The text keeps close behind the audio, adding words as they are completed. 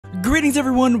Greetings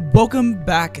everyone, welcome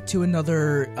back to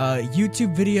another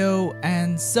YouTube video.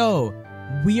 And so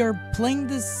we are playing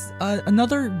this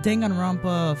another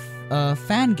Danganronpa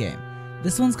fan game.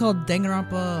 This one's called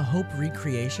Danganronpa Hope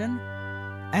Recreation.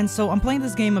 And so I'm playing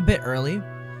this game a bit early,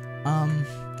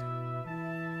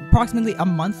 approximately a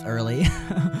month early.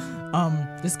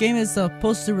 This game is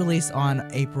supposed to release on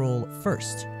April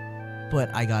 1st,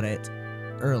 but I got it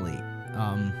early.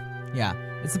 Yeah.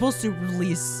 It's supposed to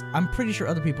release, I'm pretty sure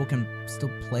other people can still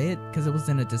play it, because it was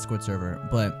in a Discord server,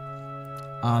 but,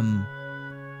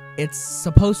 it's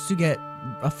supposed to get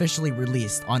officially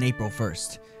released on April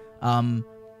 1st.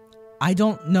 I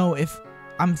don't know if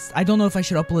I don't know if I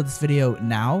should upload this video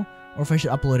now, or if I should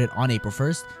upload it on April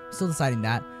 1st, I'm still deciding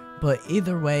that, but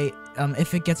either way,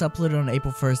 if it gets uploaded on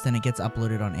April 1st, then it gets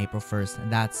uploaded on April 1st,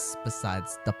 and that's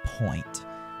besides the point.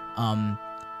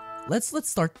 Let's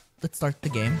start the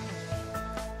game.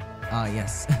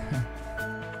 Yes.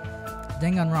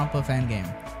 Danganronpa fan game.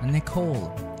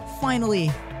 Nicole. Finally!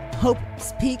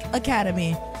 Hope's Peak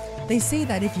Academy. They say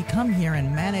that if you come here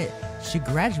and manage to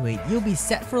graduate, you'll be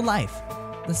set for life.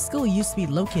 The school used to be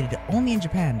located only in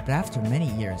Japan, but after many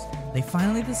years, they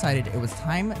finally decided it was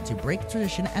time to break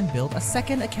tradition and build a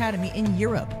second academy in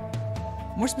Europe.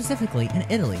 More specifically, in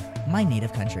Italy, my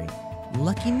native country.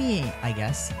 Lucky me, I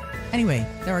guess. Anyway,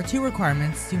 there are 2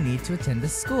 requirements you need to attend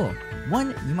this school.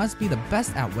 1, you must be the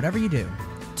best at whatever you do.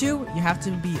 2, you have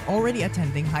to be already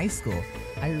attending high school.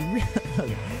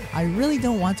 I really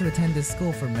don't want to attend this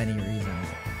school for many reasons.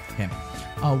 Okay.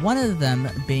 One of them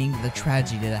being the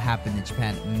tragedy that happened in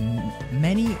Japan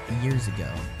many years ago.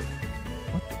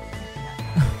 What?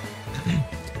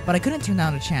 But I couldn't turn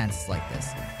down a chance like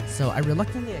this, so I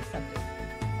reluctantly accepted.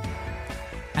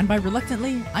 And by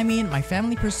reluctantly, I mean my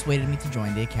family persuaded me to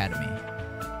join the academy.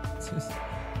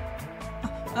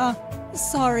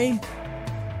 Sorry.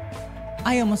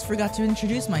 I almost forgot to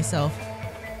introduce myself.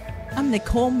 I'm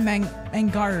Nicole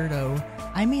Mangardo.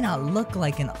 I may not look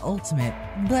like an ultimate,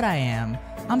 but I am.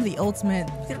 I'm the ultimate,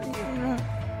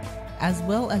 as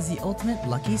well as the ultimate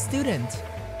lucky student.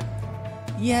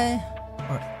 Yeah,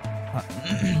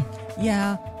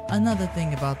 yeah, another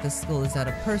thing about this school is that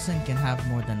a person can have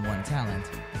more than one talent.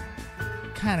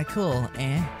 Kinda cool,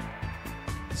 eh?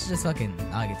 It's just fucking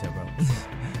Nagito, bro.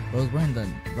 Bro's wearing the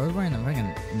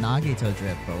fucking Nagito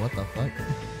drip, bro. What the fuck?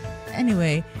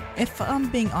 Anyway, if I'm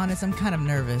being honest, I'm kind of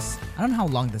nervous. I don't know how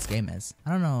long this game is. I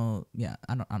don't know. Yeah,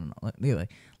 I don't know. Anyway,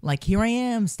 like here I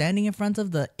am standing in front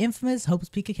of the infamous Hope's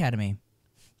Peak Academy.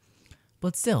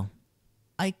 But still,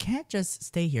 I can't just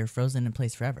stay here frozen in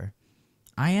place forever.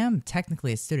 I am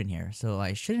technically a student here, so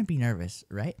I shouldn't be nervous,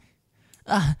 right?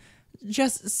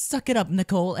 Just suck it up,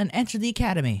 Nicole, and enter the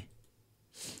academy.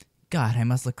 God, I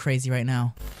must look crazy right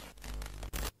now.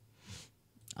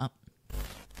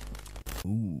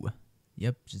 Ooh.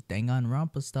 Yep, just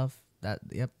Danganronpa stuff.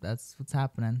 Yep, that's what's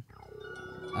happening.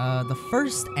 The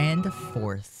 1st and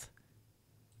 4th.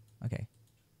 Okay.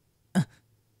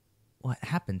 What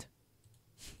happened?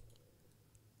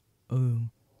 Oh.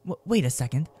 Wait a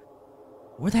second.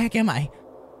 Where the heck am I?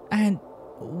 And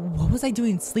what was I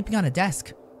doing sleeping on a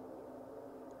desk?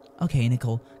 Okay,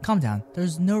 Nicole, calm down.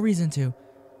 There's no reason to.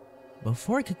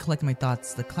 Before I could collect my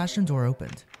thoughts, the classroom door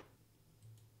opened.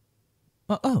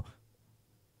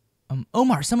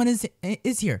 Omar, someone is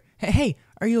here. Hey,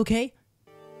 are you okay?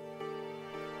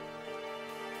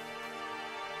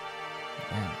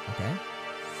 Yeah, okay.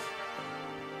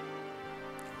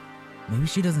 Maybe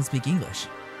she doesn't speak English.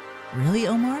 Really,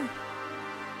 Omar?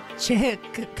 Che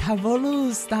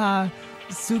cavolo sta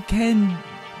succedendo?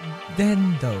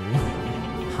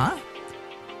 Huh?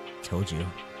 Told you.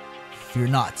 Fear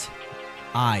not.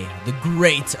 I, the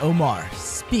great Omar,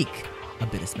 speak a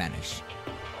bit of Spanish.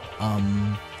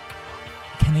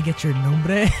 Can I get your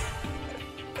nombre?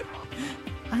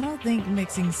 I don't think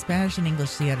mixing Spanish and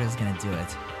English together is gonna do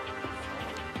it.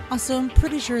 Also, I'm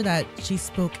pretty sure that she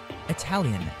spoke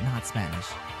Italian, not Spanish.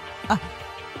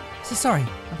 So sorry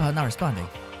about not responding.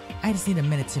 I just need a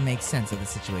minute to make sense of the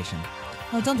situation.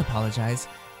 Oh, don't apologize.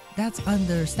 That's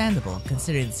understandable,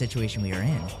 considering the situation we are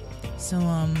in. So,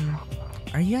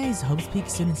 are you guys Hope's Peak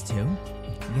students too?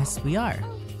 Yes, we are.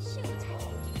 Shoot.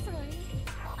 Sorry.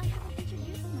 I haven't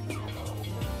introduced myself.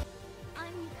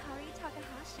 I'm Yukari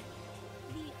Takahashi,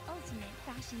 the ultimate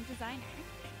fashion designer.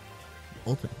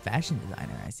 Ultimate fashion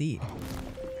designer, I see.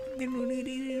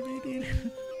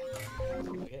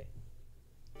 Okay.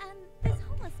 And this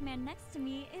homeless man next to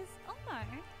me is Omar.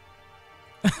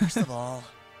 First of all,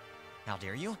 how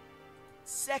dare you?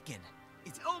 Second,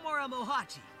 it's Omar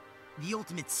Amohachi, the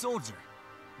ultimate soldier,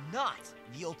 not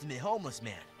the ultimate homeless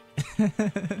man.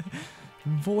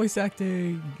 Voice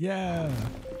acting, yeah.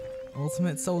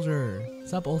 Ultimate Soldier.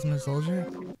 Sup, Ultimate Soldier?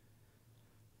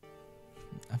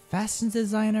 A fashion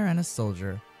designer and a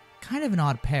soldier. Kind of an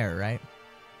odd pair, right?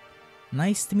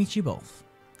 Nice to meet you both.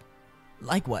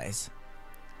 Likewise.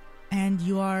 And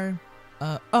you are,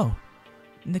 oh,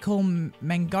 Nicole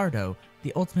Mangardo,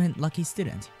 the ultimate lucky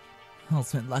student.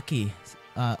 Ultimate lucky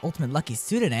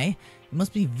student, eh? You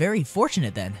must be very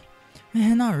fortunate then.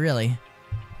 Not really.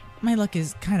 My luck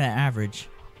is kinda average.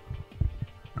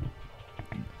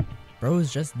 Bro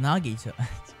is just Nagito.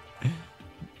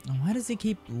 Why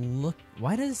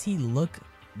does he look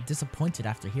disappointed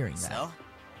after hearing that? So?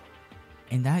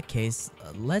 In that case,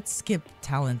 let's skip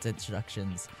talent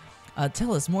introductions.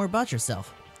 Tell us more about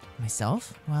yourself.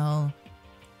 Myself? Well,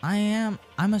 I'm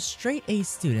a straight A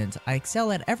student. I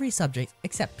excel at every subject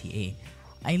except PE.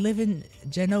 I live in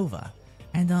Genova.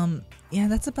 And yeah,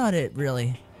 that's about it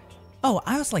really. Oh,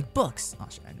 I also like books. Oh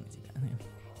shit, I didn't see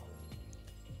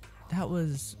that.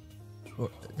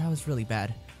 That was really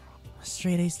bad. A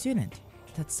straight A student.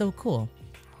 That's so cool.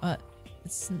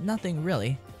 It's nothing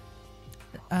really.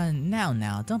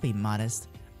 Now, don't be modest.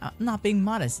 I'm not being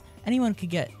modest. Anyone could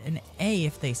get an A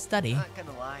if they study. Not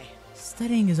gonna lie.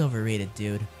 Studying is overrated,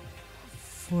 dude.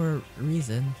 For a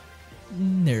reason.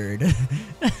 Nerd.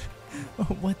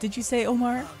 What did you say,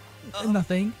 Omar?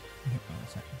 Nothing.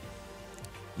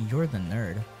 You're the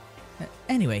nerd.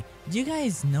 Anyway, do you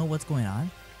guys know what's going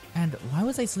on? And why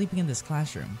was I sleeping in this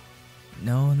classroom?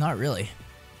 No, not really.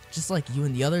 Just like you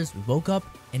and the others, we woke up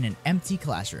in an empty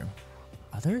classroom.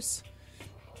 Others?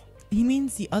 He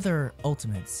means the other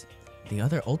Ultimates. The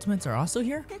other Ultimates are also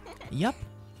here? Yup.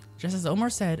 Just as Omar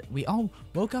said, we all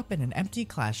woke up in an empty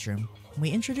classroom. We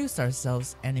introduced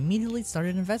ourselves and immediately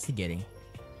started investigating.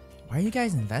 Why are you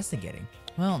guys investigating?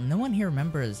 Well, no one here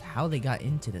remembers how they got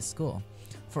into this school.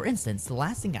 For instance, the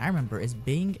last thing I remember is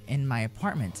being in my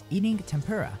apartment eating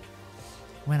tempura,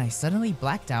 when I suddenly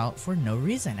blacked out for no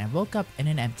reason and woke up in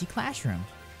an empty classroom.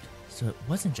 So it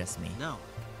wasn't just me. No.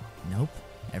 Nope.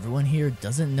 Everyone here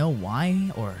doesn't know why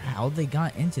or how they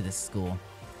got into this school.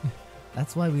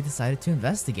 That's why we decided to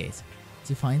investigate,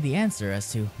 to find the answer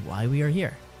as to why we are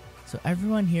here. So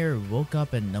everyone here woke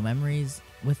up and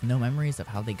with no memories of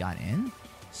how they got in?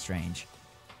 Strange.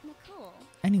 Nicole.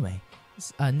 Anyway,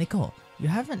 Nicole, you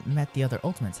haven't met the other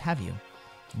Ultimates, have you?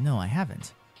 No, I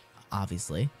haven't.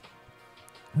 Obviously.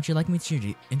 Would you like me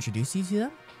to introduce you to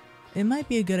them? It might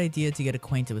be a good idea to get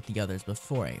acquainted with the others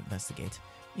before I investigate.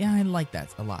 Yeah, I like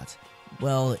that a lot.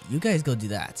 Well, you guys go do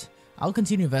that. I'll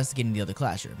continue investigating the other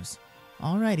classrooms.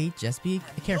 Alrighty, just be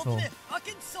careful. Ultimate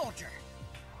fucking soldier.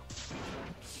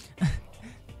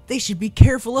 They should be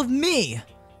careful of me!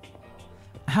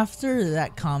 After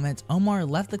that comment, Omar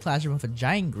left the classroom with a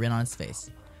giant grin on his face.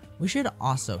 We should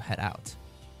also head out.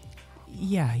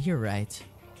 Yeah, you're right.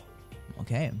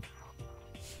 Okay.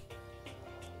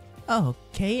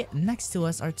 Okay, next to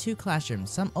us are two classrooms.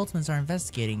 Some Ultimates are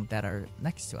investigating that are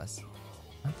next to us.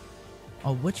 Huh?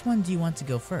 Oh, which one do you want to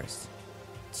go first?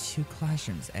 Two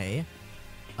classrooms, eh?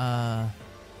 Well,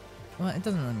 it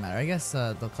doesn't really matter. I guess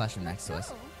the classroom next to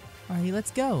us. Alrighty,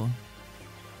 let's go.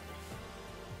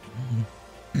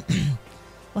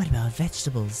 What about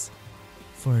vegetables?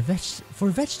 For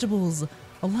vegetables,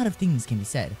 a lot of things can be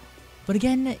said. But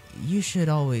again, you should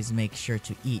always make sure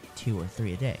to eat 2 or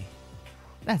 3 a day.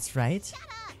 That's right.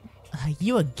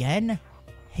 You again?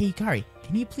 Hey, Yukari,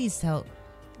 can you please tell...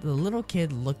 The little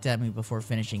kid looked at me before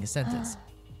finishing a sentence.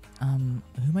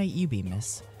 Who might you be,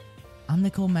 miss? I'm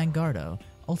Nicole Mangardo,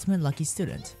 ultimate lucky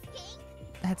student.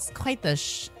 That's quite the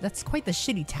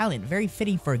shitty talent, very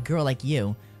fitting for a girl like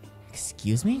you.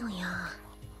 Excuse me?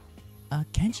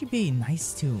 Can't you be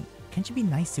nice to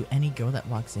any girl that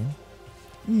walks in?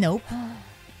 Nope.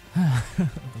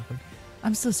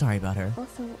 I'm so sorry about her.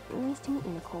 Also, nice to meet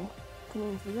you, Nicole. The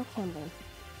name's Leo Cameron.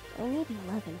 I may be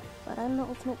 11, but I'm the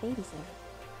ultimate babysitter.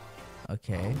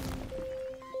 Okay.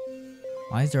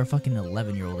 Why is there a fucking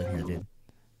 11-year-old in here, dude?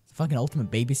 It's a fucking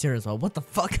ultimate babysitter as well. What the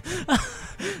fuck?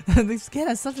 This kid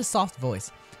has such a soft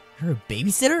voice. You're a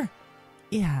babysitter?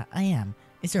 Yeah, I am.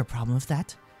 Is there a problem with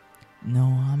that? No,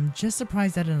 I'm just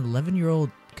surprised that an 11-year-old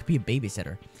could be a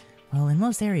babysitter. Well, in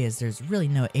most areas, there's really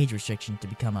no age restriction to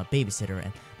become a babysitter,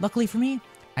 and luckily for me,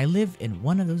 I live in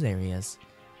one of those areas.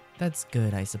 That's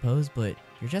good, I suppose, but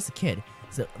you're just a kid.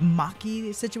 It's a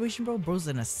Maki situation, bro. Bro's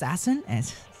an assassin,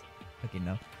 and... okay,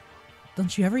 no.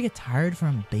 Don't you ever get tired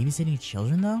from babysitting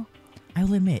children, though? I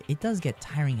will admit, it does get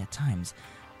tiring at times,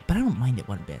 but I don't mind it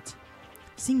one bit.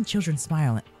 Seeing children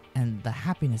smile and the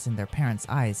happiness in their parents'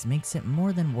 eyes makes it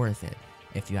more than worth it,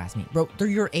 if you ask me. Bro, they're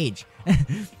your age.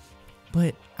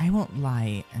 But I won't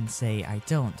lie and say I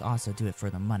don't also do it for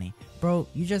the money. Bro,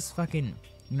 you just fucking,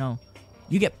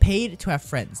 You get paid to have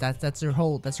friends. That's their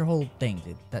whole thing.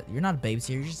 Dude. That you're not a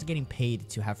babysitter. You're just getting paid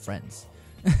to have friends.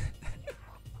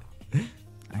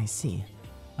 I see.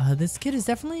 This kid is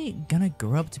definitely gonna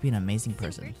grow up to be an amazing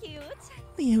person. Super cute.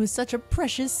 Leo is such a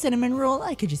precious cinnamon roll.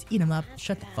 I could just eat him up.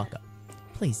 Shut the fuck up.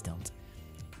 Please don't.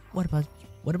 What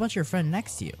about your friend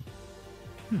next to you?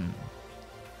 Can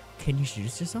you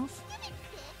introduce yourself?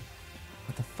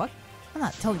 What the fuck? I'm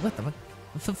not telling what the fuck.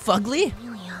 Fugly?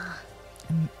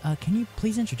 Amelia. Can you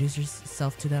please introduce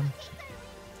yourself to them?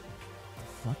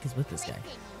 The fuck is with this guy?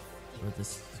 Or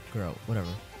this girl? Whatever.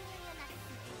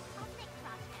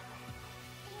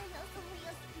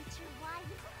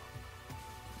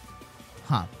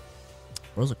 Huh.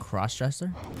 Rose a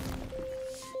cross-dresser?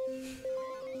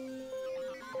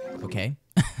 Okay.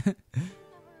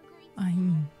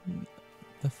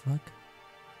 The fuck?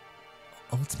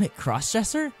 Ultimate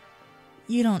cross-dresser?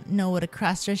 You don't know what a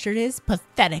cross-dresser is?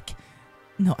 Pathetic.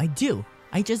 No, I do.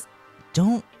 I just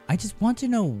want to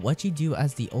know what you do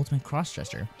as the ultimate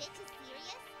cross-dresser.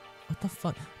 What the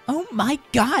fuck? Oh my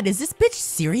god, is this bitch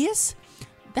serious?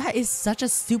 That is such a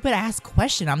stupid ass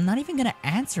question. I'm not even gonna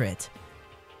answer it.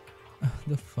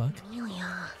 The fuck?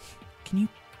 Amelia. Can you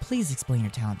please explain your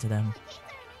talent to them?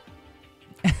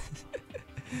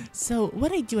 So,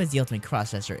 what I do as the ultimate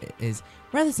cross-dresser is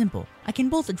rather simple. I can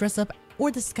both dress up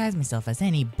or disguise myself as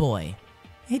any boy.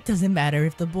 It doesn't matter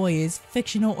if the boy is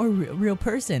fictional or real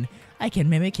person. I can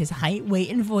mimic his height, weight,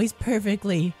 and voice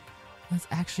perfectly. That's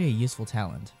actually a useful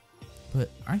talent. But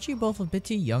aren't you both a bit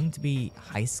too young to be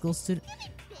high school students?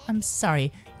 I'm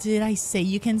sorry, did I say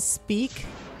you can speak?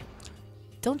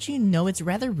 Don't you know it's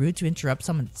rather rude to interrupt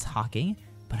someone talking?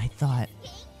 But I thought...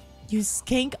 You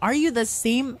skank, are you the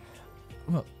same...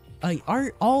 you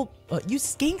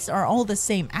skanks are all the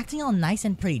same, acting all nice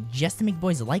and pretty just to make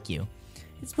boys like you.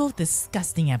 It's both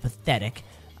disgusting and pathetic.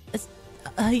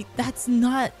 That's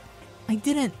not... I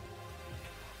didn't...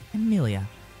 Amelia,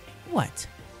 what?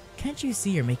 Can't you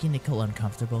see you're making Nicole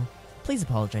uncomfortable? Please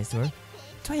apologize to her.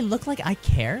 Do I look like I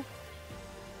care?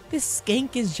 This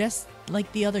skank is just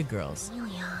like the other girls.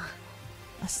 Amelia.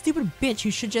 A stupid bitch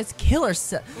who should just kill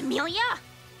herself. Amelia!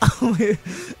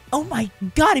 Oh my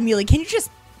god, Amelia, can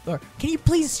you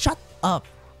please shut up?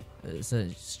 So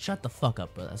shut the fuck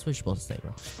up, bro. That's what you're supposed to say,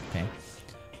 bro. Okay.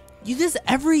 You do this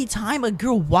every time a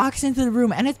girl walks into the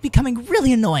room and it's becoming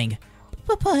really annoying.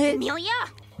 But Amelia!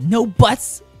 no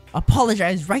buts.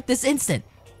 Apologize right this instant.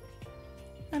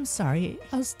 I'm sorry.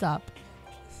 I'll stop.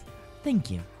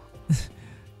 Thank you.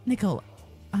 Nicole,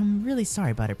 I'm really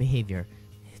sorry about her behavior.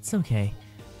 It's okay.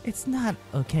 It's not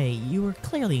okay. You were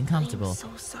clearly uncomfortable. I'm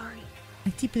so sorry. I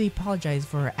deeply apologize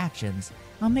for her actions.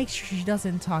 I'll make sure she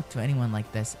doesn't talk to anyone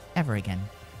like this ever again.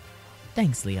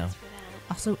 Thanks, Leo.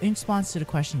 Also, in response to the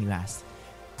question you asked,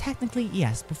 technically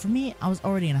yes, but for me, I was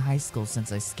already in high school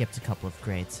since I skipped a couple of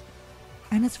grades.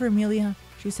 And as for Amelia,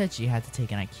 she said she had to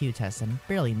take an IQ test and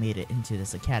barely made it into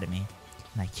this academy.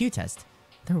 An IQ test?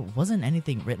 There wasn't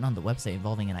anything written on the website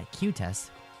involving an IQ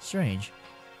test. Strange.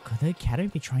 Could the academy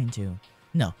be trying to...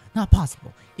 No, not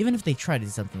possible. Even if they try to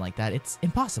do something like that, it's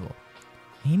impossible.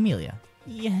 Hey, Amelia.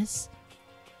 Yes?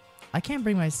 I can't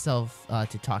bring myself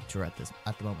to talk to her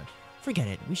at the moment. Forget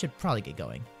it. We should probably get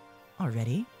going.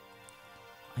 Already?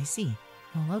 I see.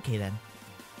 Well, okay then.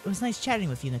 It was nice chatting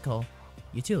with you, Nicole.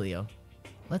 You too, Leo.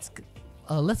 Let's go,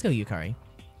 Yukari.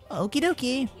 Okie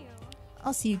dokie.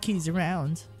 I'll see you cuties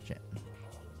around. Shit.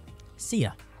 See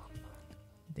ya.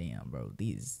 Damn, bro.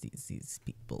 These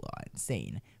people are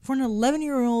insane. For an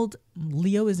 11-year-old,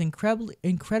 Leo is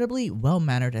incredibly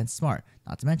well-mannered and smart.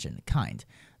 Not to mention, kind.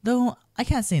 Though, I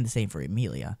can't say the same for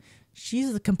Amelia.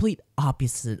 She's the complete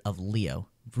opposite of Leo.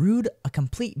 Rude, a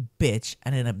complete bitch,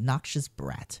 and an obnoxious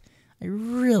brat. I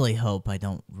really hope I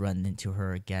don't run into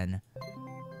her again.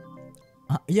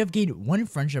 You have gained 1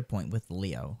 friendship point with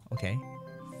Leo, okay?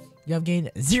 You have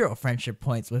gained 0 friendship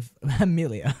points with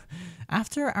Amelia.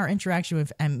 After our interaction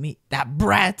with that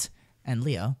brat and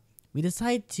Leo, we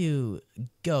decide to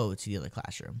go to the other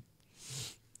classroom.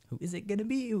 Who is it gonna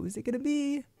be? Who is it gonna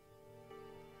be?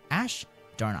 Ash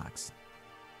Darnox.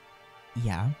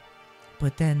 Yeah,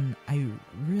 but then I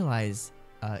realized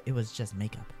it was just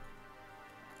makeup.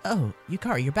 Oh,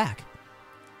 Yukari, you're back.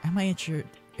 Am I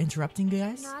interrupting you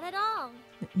guys? Not at all.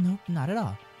 Nope, not at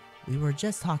all. We were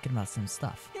just talking about some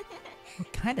stuff.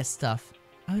 What kind of stuff?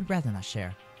 I would rather not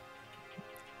share.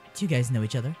 Do you guys know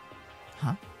each other?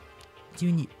 Huh? Do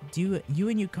you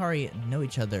and Yukari know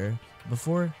each other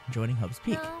before joining Hope's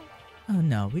Peak? No. Oh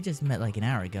no, we just met like an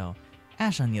hour ago.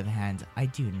 Ash, on the other hand, I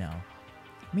do know.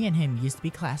 Me and him used to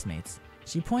be classmates.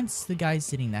 She points to the guy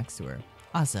sitting next to her.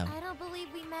 Also, I don't believe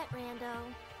we met, Rando.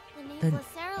 The name Then- was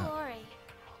Sarah Lori.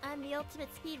 I'm the ultimate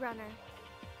speedrunner.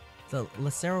 The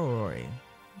Lacero Ori.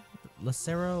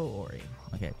 Lacero Ori.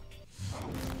 Okay.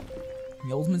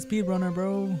 The ultimate speedrunner,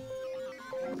 bro.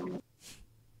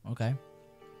 Okay.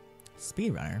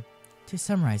 Speedrunner. To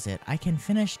summarize it, I can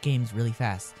finish games really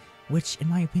fast, which in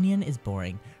my opinion is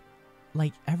boring.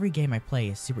 Like, every game I play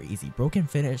is super easy. Bro can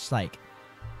finish like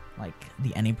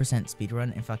the any percent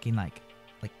speedrun in fucking like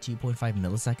 2.5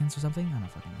 milliseconds or something. I don't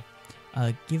fucking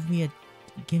know.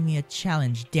 Give me a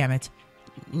challenge, damn it.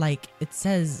 Like it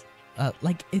says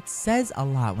a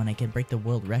lot when I can break the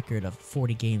world record of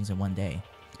 40 games in one day.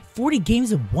 40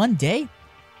 games in one day?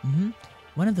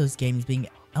 One of those games being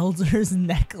Elder's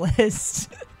Necklace.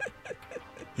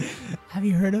 Have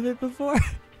you heard of it before?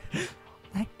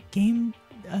 That game,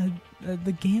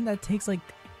 the game that takes like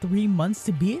 3 months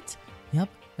to beat? Yep,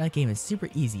 that game is super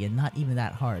easy and not even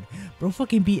that hard. Bro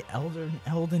fucking beat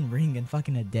Elden Ring in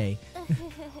fucking a day.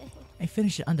 I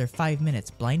finished it under 5 minutes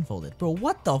blindfolded. Bro,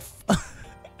 what the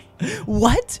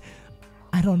what?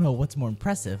 I don't know what's more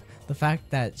impressive. The fact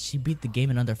that she beat the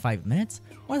game in under 5 minutes,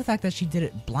 or the fact that she did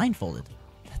it blindfolded.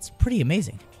 That's pretty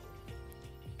amazing.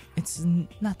 It's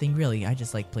nothing really, I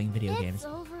just like playing video games. It's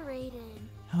overrated.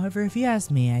 However, if you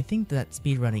ask me, I think that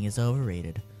speedrunning is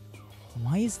overrated.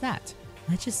 Why is that?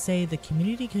 Let's just say the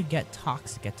community could get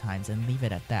toxic at times and leave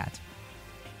it at that.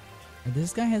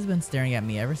 This guy has been staring at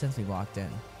me ever since we walked in.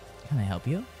 Can I help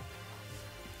you?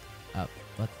 What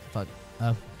the fuck?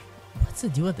 What's the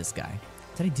deal with this guy?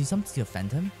 Did I do something to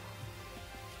offend him?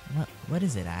 What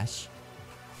is it, Ash?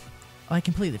 Oh, I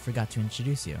completely forgot to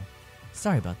introduce you.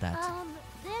 Sorry about that.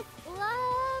 This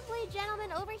lovely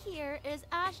gentleman over here is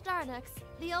Ash Darnux,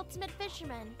 the ultimate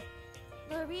fisherman.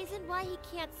 The reason why he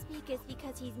can't speak is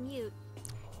because he's mute.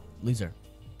 Loser.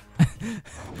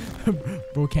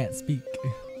 Bro can't speak.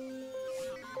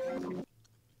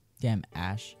 Damn,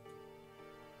 Ash.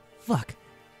 Fuck.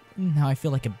 Now I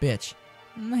feel like a bitch.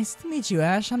 Nice to meet you,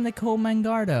 Ash. I'm Nicole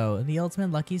Mangardo, the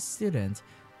ultimate lucky student.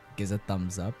 Gives a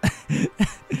thumbs up.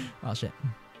 Oh, shit.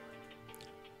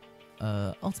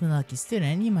 Ultimate lucky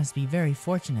student, you must be very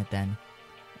fortunate then.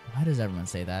 Why does everyone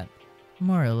say that?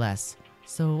 More or less.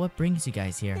 So what brings you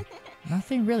guys here?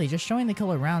 Nothing really, just showing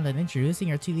Nicole around and introducing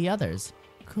her to the others.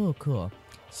 Cool, cool.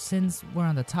 Since we're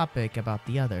on the topic about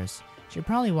the others, should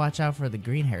probably watch out for the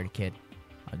green-haired kid.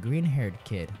 A green-haired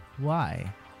kid.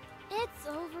 Why? It's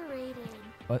overrated.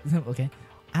 What? Okay.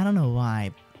 I don't know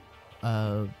why.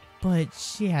 But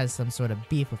she has some sort of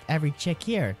beef with every chick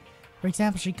here. For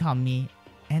example, she called me,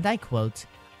 and I quote,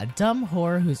 a dumb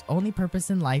whore whose only purpose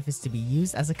in life is to be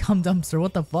used as a cum dumpster.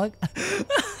 What the fuck?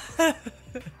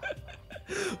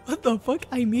 What the fuck?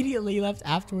 I immediately left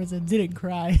afterwards and didn't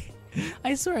cry.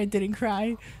 I swear I didn't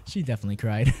cry. She definitely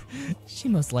cried. She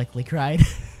most likely cried.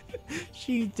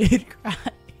 She did cry.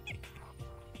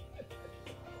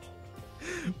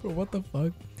 But what the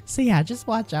fuck? So yeah, just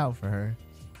watch out for her.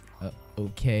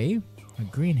 Okay. A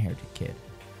green-haired kid.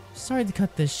 Sorry to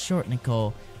cut this short,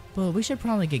 Nicole, but we should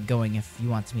probably get going if you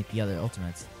want to meet the other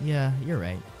Ultimates. Yeah, you're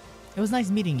right. It was nice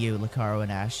meeting you, Lacaro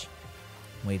and Ash.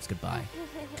 Waves goodbye.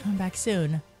 Come back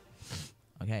soon.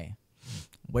 Okay.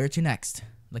 Where to next?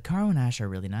 Lacaro and Ash are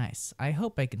really nice. I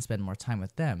hope I can spend more time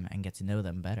with them and get to know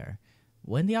them better.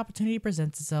 When the opportunity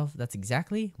presents itself, that's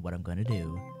exactly what I'm going to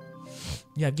do.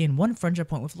 You have gained 1 friendship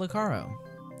point with Lacaro.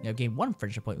 You have gained 1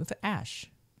 friendship point with Ash.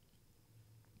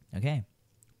 Okay.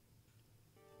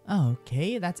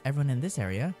 Okay, that's everyone in this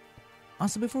area.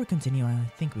 Also, before we continue, I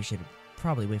think we should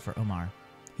probably wait for Omar.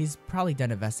 He's probably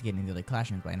done investigating the other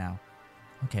classrooms by now.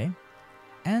 Okay.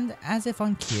 And as if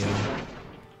on cue...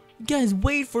 Guys,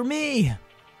 wait for me!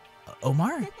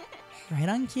 Omar? Right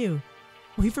on cue.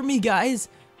 Wait for me, guys!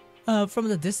 From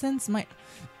the distance, my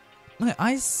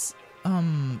eyes...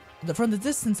 from the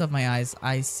distance of my eyes,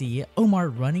 I see Omar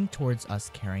running towards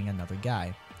us carrying another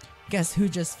guy. Guess who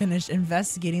just finished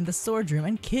investigating the sword room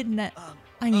and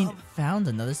found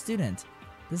another student.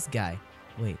 This guy.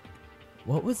 Wait,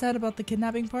 what was that about the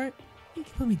kidnapping part? You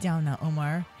can put me down now,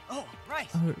 Omar. Oh, right.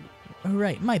 Oh,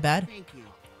 right, my bad. Thank you.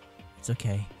 It's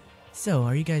okay. So,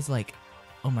 are you guys like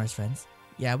Omar's friends?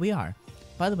 Yeah, we are.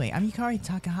 By the way, I'm Yukari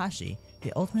Takahashi,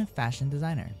 the ultimate fashion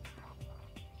designer.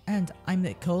 And I'm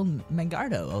Nicole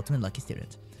Mangardo, ultimate lucky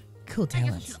student. Cool I guess I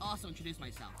talents. should also introduce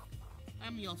myself.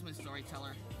 I'm the ultimate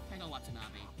storyteller, Keigo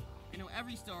Watanabe. I know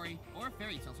every story or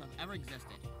fairy tale to have ever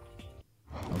existed.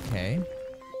 Okay.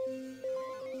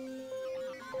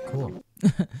 Cool.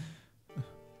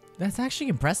 That's actually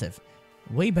impressive.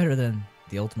 Way better than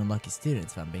the ultimate lucky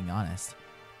students, if I'm being honest.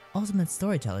 Ultimate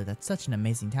storyteller, that's such an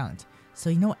amazing talent.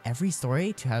 So you know every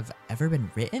story to have ever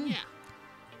been written? Yeah.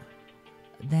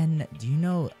 Then, do you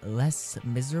know Les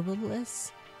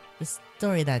Miserables?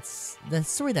 the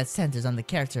story that centers on the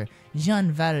character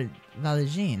Jean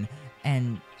Valjean,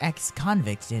 an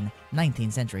ex-convict in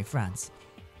 19th century France.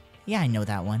 Yeah, I know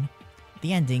that one.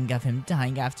 The ending of him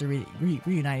dying after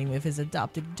reuniting with his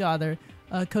adopted daughter,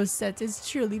 Cosette, is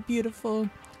truly beautiful.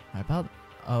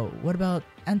 What about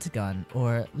Antigone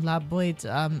or La Boite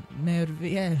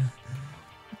Merveille?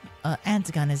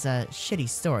 Antigone is a shitty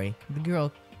story.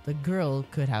 The girl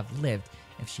could have lived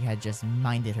if she had just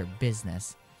minded her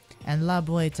business. And La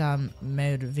Boite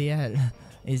Merveille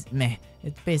is meh.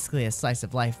 It's basically a slice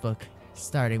of life book,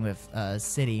 starting with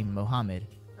Sidi Mohammed.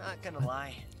 Not gonna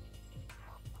lie.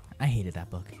 I hated that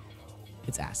book.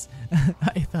 It's ass.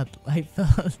 I felt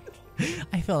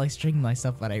like stringing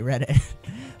myself when I read it.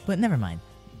 But never mind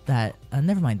that.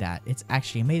 It's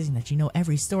actually amazing that you know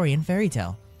every story in Fairy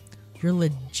Tail. You're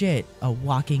legit a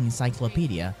walking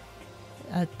encyclopedia.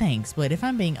 Thanks, but if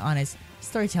I'm being honest,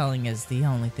 storytelling is the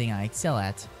only thing I excel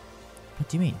at. What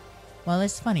do you mean? Well,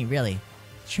 it's funny, really.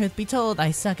 Truth be told,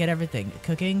 I suck at everything.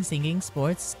 Cooking, singing,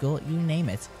 sports, school, you name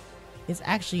it. It's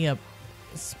actually a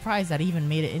surprise that I even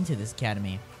made it into this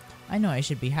academy. I know I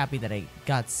should be happy that I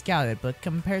got scouted, but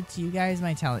compared to you guys,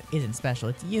 my talent isn't special.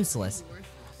 It's useless.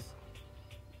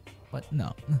 What?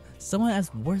 No. Someone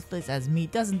as worthless as me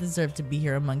doesn't deserve to be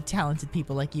here among talented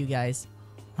people like you guys.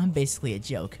 I'm basically a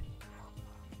joke.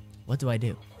 What do?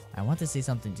 I want to say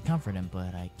something to comfort him,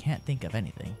 but I can't think of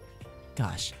anything.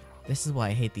 Gosh, this is why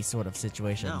I hate these sort of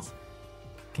situations.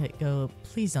 Keiko,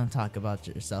 please don't talk about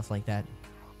yourself like that.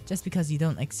 Just because you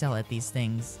don't excel at these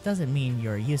things doesn't mean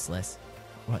you're useless.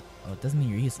 What? Oh, it doesn't mean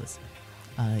you're useless.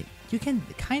 You can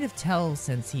kind of tell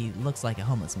since he looks like a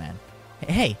homeless man.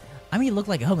 Hey, I mean look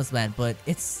like a homeless man, but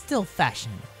it's still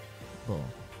fashionable.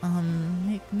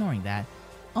 Ignoring that,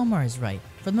 Omar is right.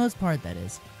 For the most part, that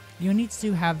is. You need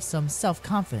to have some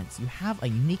self-confidence. You have a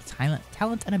unique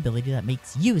talent and ability that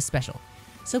makes you special.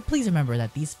 So please remember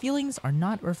that these feelings are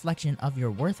not a reflection of your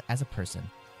worth as a person.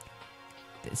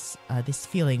 This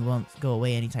feeling won't go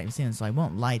away anytime soon, so I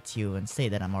won't lie to you and say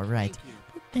that I'm alright.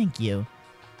 Thank you.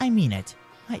 I mean it.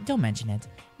 Don't mention it.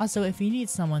 Also, if you need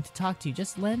someone to talk to,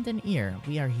 just lend an ear.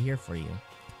 We are here for you.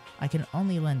 I can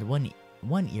only lend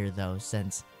one ear though,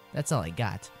 since that's all I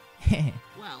got.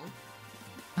 Well,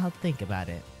 I'll think about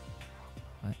it.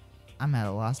 But I'm at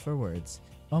a loss for words.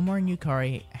 Omar and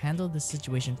Yukari handled this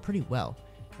situation pretty well.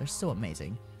 They're so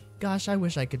amazing. Gosh, I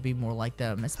wish I could be more like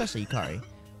them, especially Yukari.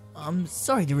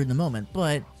 Sorry to ruin the moment,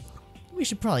 but we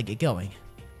should probably get going.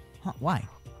 Huh, why?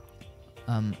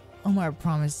 Omar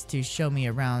promised to show me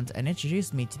around and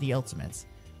introduce me to the Ultimates.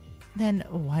 Then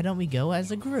why don't we go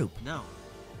as a group? No.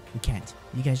 We can't.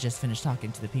 You guys just finished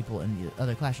talking to the people in the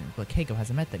other classroom, but Keiko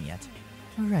hasn't met them yet.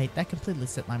 Alright, that completely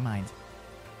slipped my mind.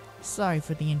 Sorry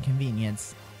for the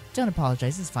inconvenience. Don't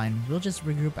apologize, it's fine. We'll just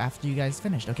regroup after you guys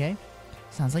finished, okay?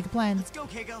 Sounds like a plan. Let's go,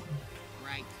 Keiko.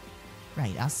 right.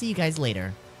 Right, I'll see you guys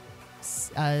later.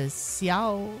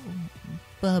 Xiao.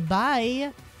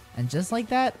 Bye-bye. And just like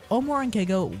that, Omar and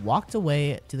Keiko walked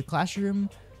away to the classroom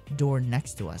door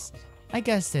next to us. I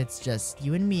guess it's just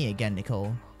you and me again,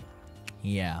 Nicole.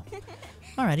 Yeah.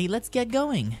 Alrighty, let's get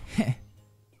going.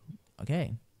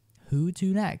 Okay. Who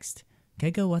to next?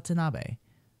 Keiko Watanabe.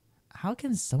 How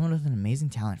can someone with an amazing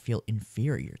talent feel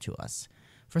inferior to us?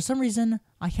 For some reason,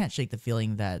 I can't shake the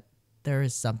feeling that there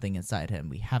is something inside him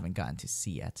we haven't gotten to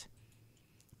see yet.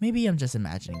 Maybe I'm just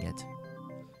imagining it.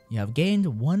 You have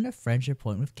gained one friendship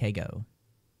point with Keiko.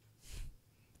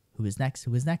 Who is next?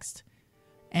 Who is next?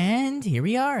 And here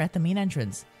we are at the main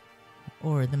entrance.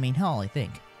 Or the main hall, I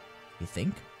think. You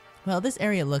think? Well, this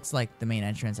area looks like the main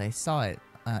entrance. I saw it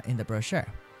in the brochure.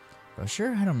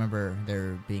 Brochure? I don't remember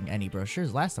there being any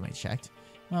brochures last time I checked.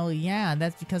 Well, yeah,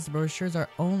 that's because the brochures are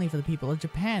only for the people of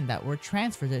Japan that were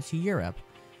transferred to Europe.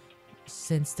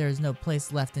 Since there's no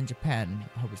place left in Japan,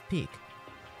 Hope's Peak.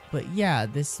 But yeah,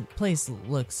 this place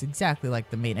looks exactly like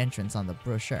the main entrance on the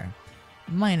brochure.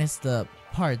 Minus the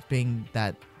part being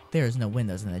that there's no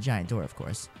windows in the giant door, of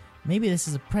course. Maybe this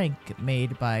is a prank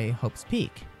made by Hope's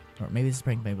Peak. Or maybe this is a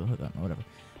prank made by Hope, or whatever.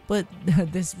 But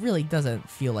this really doesn't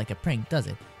feel like a prank, does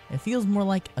it? It feels more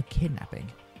like a kidnapping.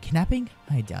 Kidnapping?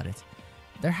 I doubt it.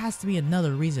 There has to be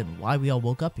another reason why we all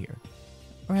woke up here.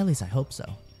 Or at least I hope so.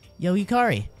 Yo,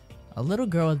 Yukari! A little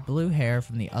girl with blue hair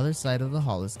from the other side of the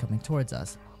hall is coming towards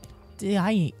us.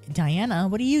 Diana,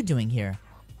 what are you doing here?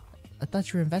 I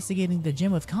thought you were investigating the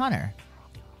gym with Connor.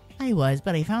 I was,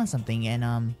 but I found something,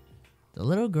 and the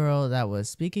little girl that was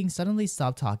speaking suddenly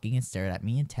stopped talking and stared at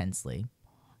me intensely.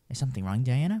 Is something wrong,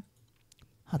 Diana?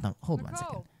 Hold on 1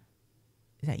 second.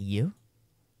 Is that you?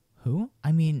 Who?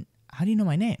 I mean, how do you know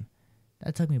my name?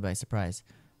 That took me by surprise.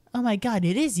 Oh my god,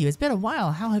 it is you! It's been a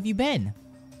while! How have you been?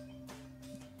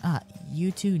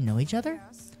 You two know each other?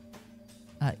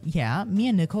 Yeah, me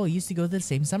and Nicole used to go to the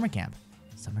same summer camp.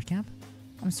 Summer camp?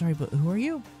 I'm sorry, but who are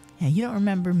you? Yeah, you don't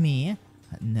remember me?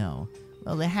 No.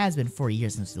 Well, it has been 4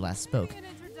 years since we last spoke. An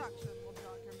introduction will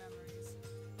jog your memories.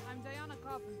 I'm Diana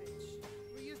Kopovich.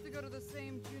 We used to go to the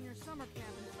same junior summer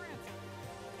camp in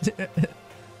France.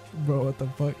 Bro, what the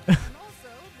fuck? And also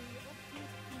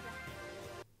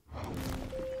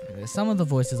the ultimate Some of the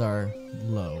voices are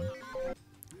low.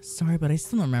 Sorry, but I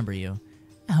still don't remember you.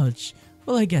 Ouch.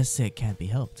 Well, I guess it can't be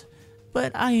helped.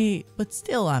 But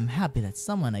still, I'm happy that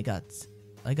someone I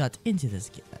got into this.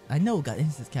 I know got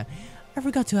into this camp. I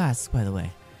forgot to ask, by the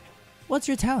way. What's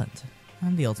your talent?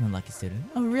 I'm the ultimate lucky student.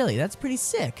 Oh, really? That's pretty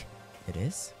sick. It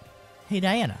is. Hey,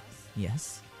 Diana.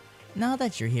 Yes. Now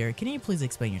that you're here, can you please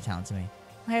explain your talent to me?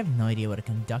 I have no idea what a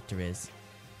conductor is.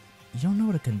 You don't know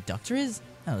what a conductor is?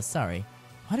 Oh, sorry.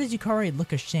 Why did Yukari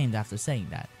look ashamed after saying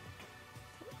that?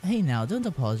 Hey now, don't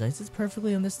apologize, it's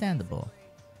perfectly understandable.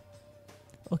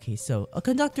 Okay, so a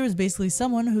conductor is basically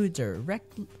someone who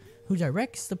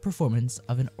directs the performance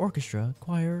of an orchestra,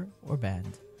 choir, or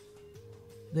band.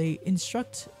 They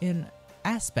instruct in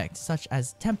aspects such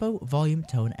as tempo, volume,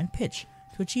 tone, and pitch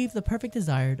to achieve the perfect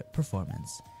desired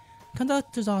performance.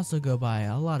 Conductors also go by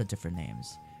a lot of different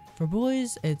names. For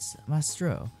boys, it's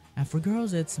maestro, and for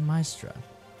girls, it's maestra.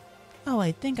 Oh,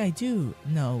 I think I do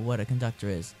know what a conductor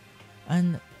is.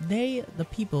 And the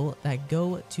people that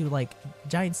go to like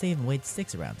giant save and wave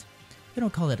sticks around. We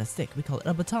don't call it a stick, we call it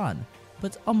a baton.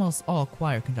 But almost all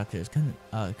choir conductors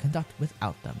conduct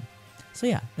without them. So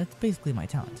yeah, that's basically my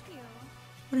talent. Thank you.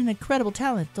 What an incredible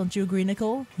talent, don't you agree,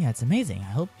 Nicole? Yeah, it's amazing.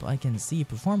 I hope I can see you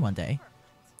perform one day.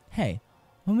 Hey,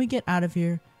 when we get out of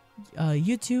here,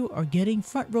 you two are getting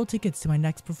front row tickets to my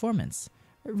next performance.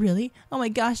 Really? Oh my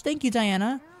gosh, thank you,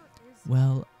 Diana.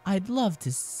 Well, I'd love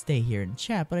to stay here and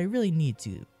chat, but I really need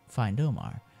to find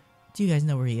Omar. Do you guys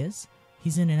know where he is?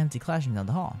 He's in an empty classroom down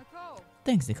the hall. Nicole.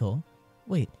 Thanks, Nicole.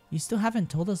 Wait, you still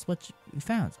haven't told us what you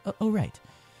found. Oh, right.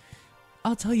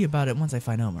 I'll tell you about it once I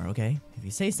find Omar, okay? If you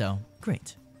say so,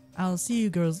 great. I'll see you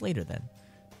girls later then.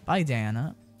 Bye,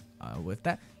 Diana. With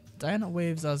that, Diana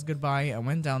waves us goodbye and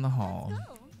went down the hall.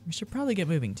 Oh, We should probably get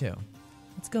moving too.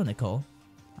 Let's go, Nicole.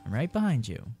 I'm right behind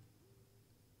you.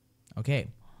 Okay,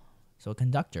 so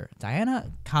conductor,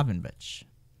 Diana Kopovich.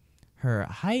 Her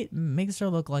height makes her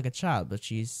look like a child, but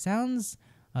she sounds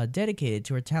dedicated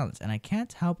to her talents, and I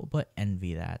can't help but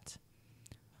envy that.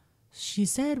 She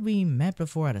said we met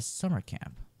before at a summer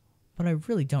camp, but I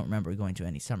really don't remember going to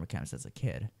any summer camps as a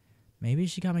kid. Maybe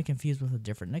she got me confused with a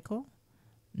different Nicole?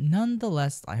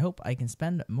 Nonetheless, I hope I can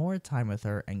spend more time with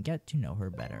her and get to know her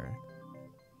better.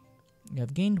 You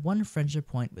have gained 1 friendship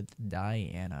point with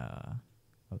Diana.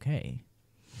 Okay.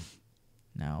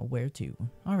 Now, where to?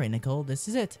 Alright, Nicole, this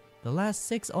is it. The last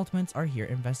 6 ultimates are here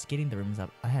investigating the rooms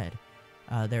up ahead.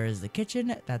 There is the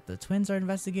kitchen that the twins are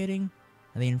investigating,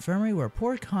 the infirmary where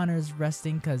poor Connor's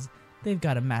resting because they've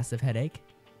got a massive headache.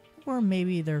 Or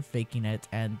maybe they're faking it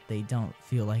and they don't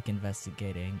feel like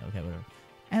investigating. Okay, whatever.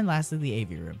 And lastly, the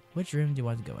AV room. Which room do you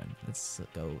want to go in? Let's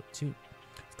go to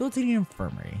the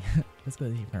infirmary. Let's go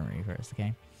to the infirmary first,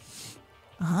 okay?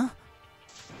 Uh-huh.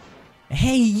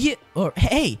 Hey,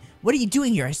 what are you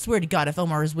doing here? I swear to God, if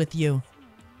Omar is with you.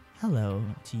 Hello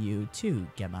to you too,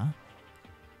 Gemma.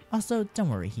 Also, don't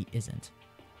worry, he isn't.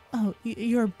 Oh,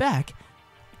 you're back.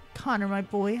 Connor, my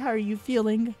boy, how are you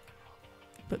feeling?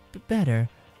 But better.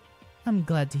 I'm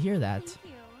glad to hear that. thank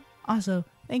you. Also,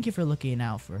 thank you for looking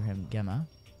out for him, Gemma.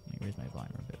 Let me raise my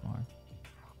volume a bit more.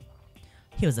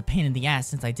 He was a pain in the ass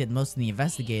since I did most of the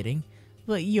investigating,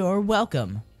 but you're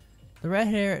welcome. The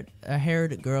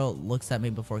red-haired girl looks at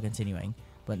me before continuing.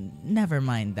 But never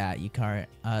mind that, Yukari.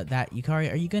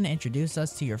 Yukari, are you going to introduce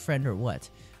us to your friend or what?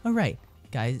 Alright,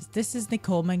 guys, this is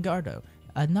Nicole Mangardo.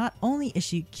 Not only is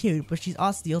she cute, but she's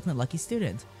also the ultimate lucky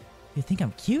student. You think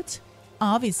I'm cute?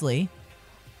 Obviously.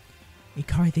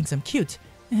 Yukari thinks I'm cute.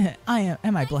 Am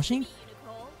I blushing? Nice to meet you,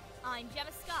 Nicole. I'm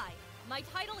Gemma Sky. My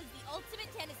title is the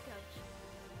ultimate tennis coach.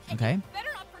 And Okay. you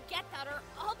better not forget that or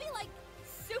I'll be like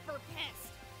super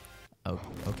pissed. Oh,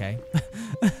 okay.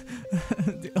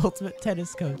 The ultimate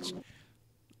tennis coach.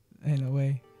 In a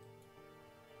way.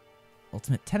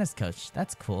 Ultimate tennis coach.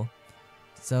 That's cool.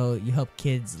 So you help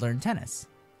kids learn tennis.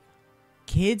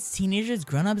 Kids, teenagers,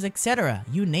 grown-ups, etc.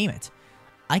 You name it.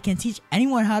 I can teach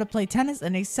anyone how to play tennis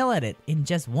and excel at it in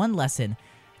just 1 lesson.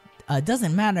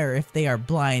 Doesn't matter if they are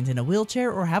blind, in a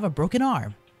wheelchair, or have a broken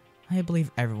arm. I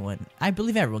believe everyone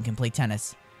can play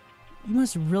tennis. You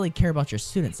must really care about your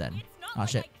students then. It's not Oh like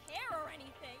shit. I care or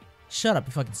anything. Shut up,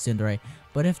 you fucking tsundere.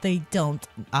 But if they don't,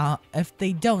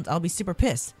 I'll be super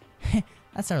pissed.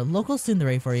 That's our local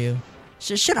tsundere for you.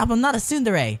 Shut up, I'm not a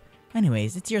tsundere!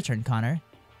 Anyways, it's your turn, Connor.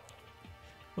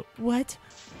 What?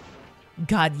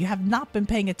 God, you have not been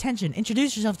paying attention.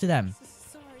 Introduce yourself to them.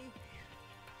 Sorry.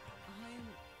 I'm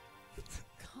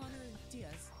Connor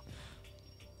Diaz.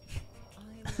 I'm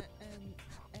an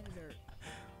editor.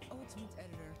 Ultimate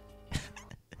editor.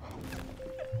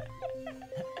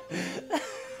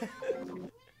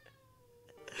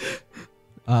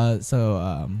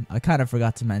 I kind of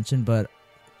forgot to mention, but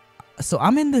so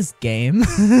I'm in this game.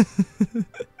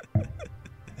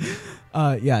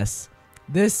 Yes.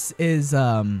 This is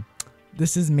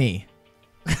me.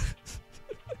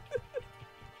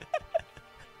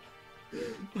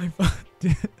 My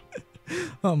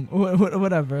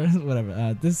whatever.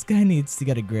 This guy needs to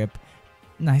get a grip.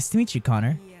 Nice to meet you,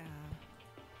 Connor.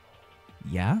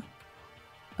 Yeah.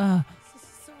 Yeah? Sorry.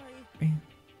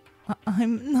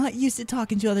 I'm not used to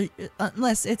talking to other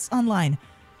unless it's online.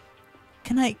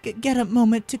 Can I get a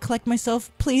moment to collect myself,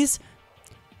 please?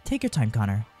 Take your time,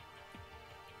 Connor.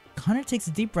 Connor takes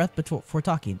a deep breath before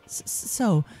talking.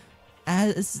 So,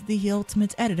 as the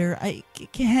ultimate editor, I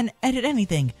can edit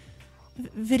anything.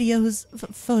 Videos,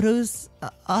 photos,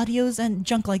 audios, and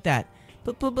junk like that.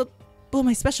 But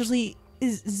my specialty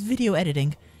is video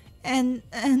editing. And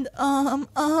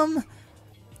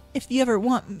if you ever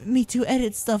want me to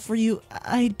edit stuff for you,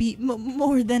 I'd be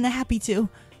more than happy to.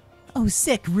 Oh,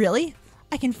 sick, really?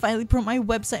 I can finally promote my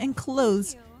website and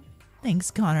clothes.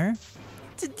 Thanks, Connor.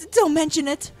 Don't mention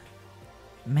it!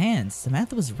 Man,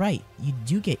 Samantha was right. You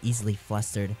do get easily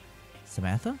flustered.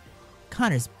 Samantha?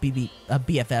 Connor's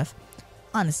BFF.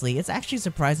 Honestly, it's actually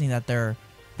surprising that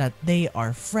they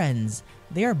are friends.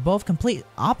 They are both complete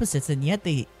opposites, and yet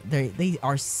they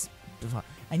are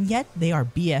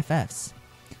BFFs.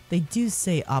 They do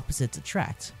say opposites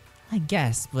attract, I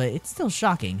guess, but it's still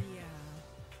shocking. Yeah.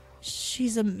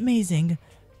 She's amazing.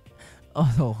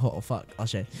 Oh fuck! Oh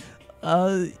shit.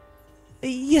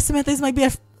 Yes, Samantha is my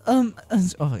BF.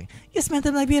 Okay. Yes,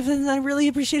 Samantha, my BF, and I really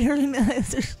appreciate her.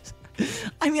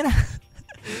 I mean,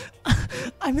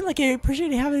 like, I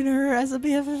appreciate having her as a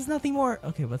BF. There's nothing more.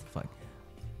 Okay, what the fuck,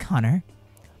 Connor?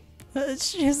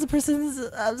 She is the person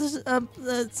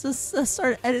just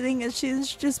started editing, and she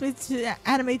introduced me to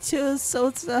anime too. So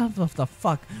it's what the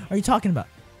fuck are you talking about,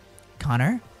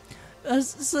 Connor?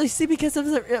 So you see, because of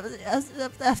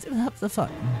the fuck,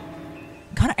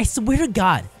 Connor, I swear to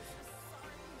God,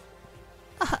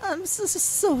 I'm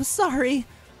so sorry.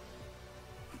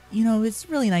 You know, it's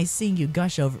really nice seeing you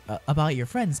gush over about your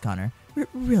friends, Connor.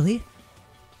 Really?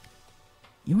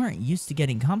 You aren't used to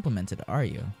getting complimented, are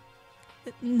you?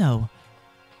 No.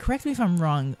 Correct me if I'm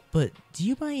wrong, but do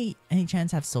you by any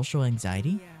chance have social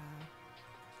anxiety?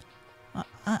 Yeah.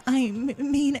 I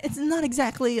mean, it's not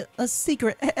exactly a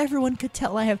secret. Everyone could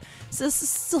tell I have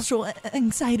social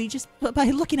anxiety just by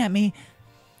looking at me.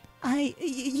 I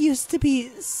used to be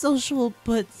social,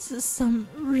 but some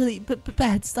really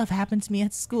bad stuff happened to me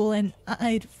at school, and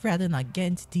I'd rather not get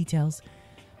into details.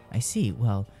 I see.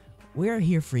 Well, we're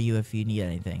here for you if you need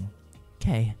anything.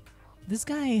 Okay. This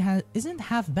guy isn't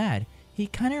half bad. He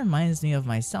kind of reminds me of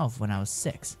myself when I was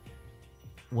 6.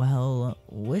 Well,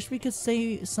 wish we could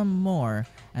say some more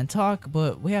and talk,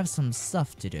 but we have some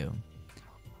stuff to do.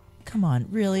 Come on,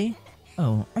 really?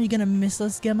 Oh, are you gonna miss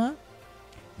us, Gemma?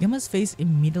 Gemma's face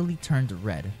immediately turned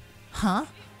red. Huh?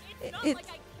 It's not like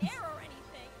I care or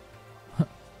anything.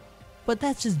 But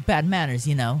that's just bad manners,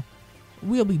 you know.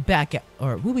 We'll be back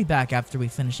after we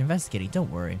finish investigating, don't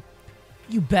worry.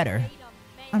 You better.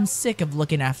 I'm sick of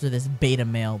looking after this beta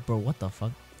male, bro. What the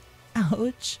fuck?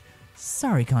 Ouch.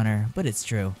 Sorry, Connor, but it's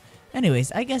true.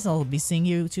 Anyways, I guess I'll be seeing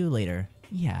you two later.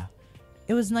 Yeah.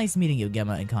 It was nice meeting you,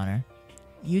 Gemma and Connor.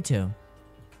 You too.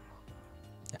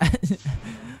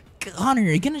 Connor, are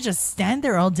you gonna just stand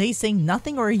there all day saying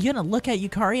nothing, or are you gonna look at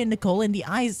Yukari and Nicole in the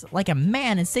eyes like a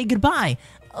man and say goodbye?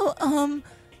 Oh,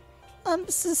 I'm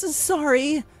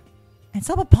sorry. And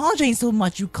stop apologizing so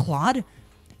much, you clod.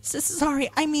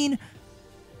 Sorry, I mean...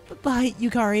 Bye,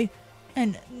 Yukari.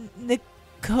 And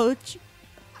Coach.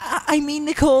 I mean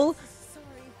Nicole.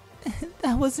 Sorry.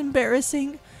 That was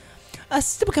embarrassing.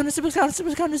 Super Connor. What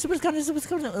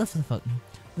the fuck?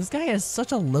 This guy has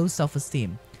such a low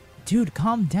self-esteem. Dude,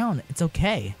 calm down. It's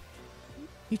okay.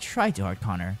 You tried too hard,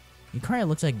 Connor. Yukari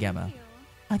looks like Gemma.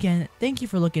 Again, thank you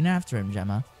for looking after him,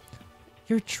 Gemma.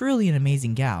 You're truly an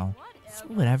amazing gal.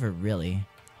 Whatever, really.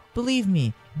 Believe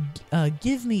me,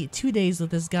 give me 2 days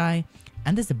with this guy,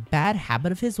 and this bad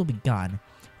habit of his will be gone.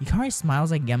 Yukari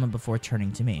smiles at Gemma before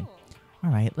turning to me.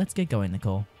 Alright, let's get going,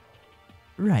 Nicole.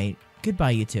 Right.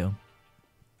 Goodbye, you two.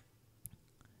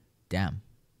 Damn.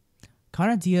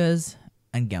 Connor Diaz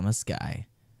and Gemma Sky.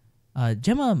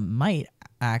 Gemma might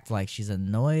act like she's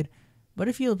annoyed, but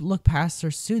if you look past her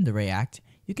tsundere act,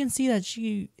 you can see that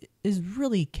she is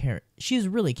really she's a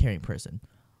really caring person.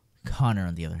 Connor,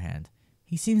 on the other hand,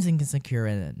 he seems insecure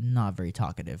and not very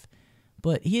talkative,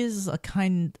 but he is a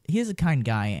kind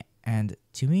guy, and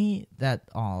to me, that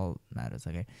all matters.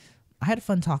 Okay, I had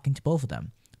fun talking to both of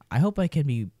them. I hope I can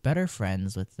be better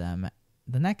friends with them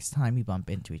the next time we bump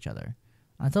into each other.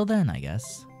 Until then, I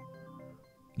guess.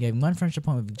 You have 1 friendship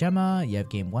point with Gemma. You have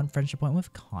gained 1 friendship point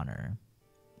with Connor.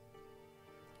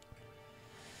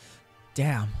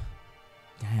 Damn.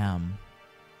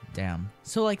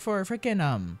 So like for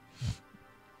freaking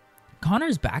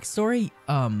Connor's backstory,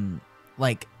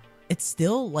 like it's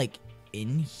still like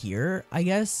in here, I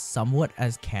guess, somewhat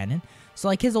as canon. So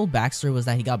like his old backstory was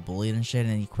that he got bullied and shit,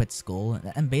 and he quit school,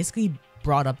 and basically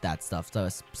brought up that stuff. So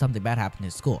something bad happened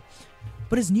in school.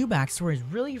 But his new backstory is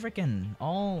really freaking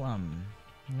all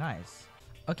nice.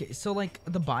 Okay, so like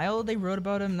the bio they wrote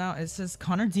about him now, it says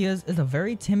Connor Diaz is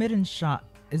very timid and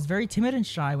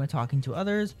shy when talking to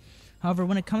others. However,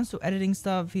 when it comes to editing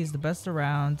stuff, he's the best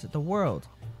around the world.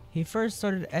 He first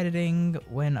started editing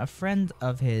when a friend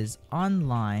of his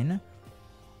online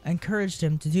encouraged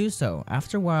him to do so.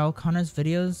 After a while, Connor's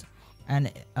videos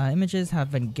and images have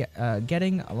been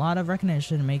getting a lot of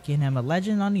recognition, making him a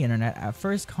legend on the internet. At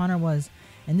first, Connor was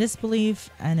in disbelief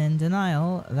and in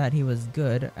denial that he was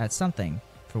good at something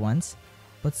for once,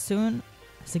 but soon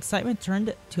his excitement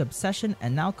turned to obsession,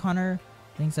 and now Connor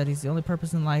thinks that his only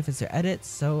purpose in life is to edit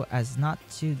so as not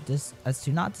to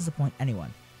disappoint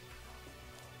anyone.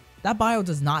 That bio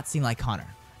does not seem like Connor.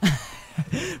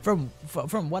 from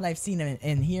what I've seen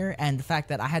in here, and the fact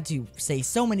that I had to say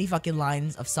so many fucking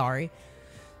lines of sorry.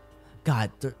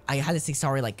 God, I had to say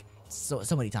sorry like so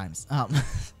many times.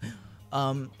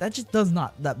 That just does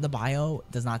not, the bio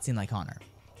does not seem like Connor.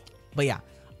 But yeah,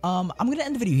 I'm gonna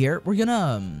end the video here. We're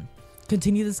gonna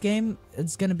continue this game.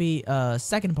 It's gonna be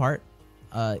second part.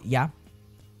 Yeah.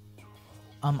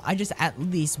 I just at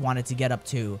least wanted to get up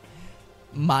to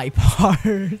my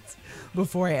part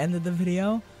before I ended the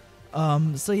video.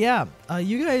 So yeah,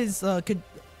 you guys could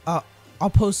I'll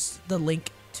post the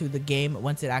link to the game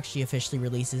once it actually officially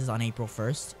releases on April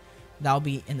 1st. That'll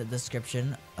be in the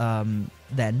description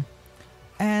then.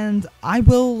 And I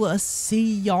will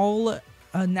see y'all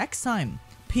next time.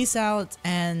 Peace out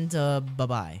and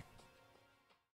bye-bye.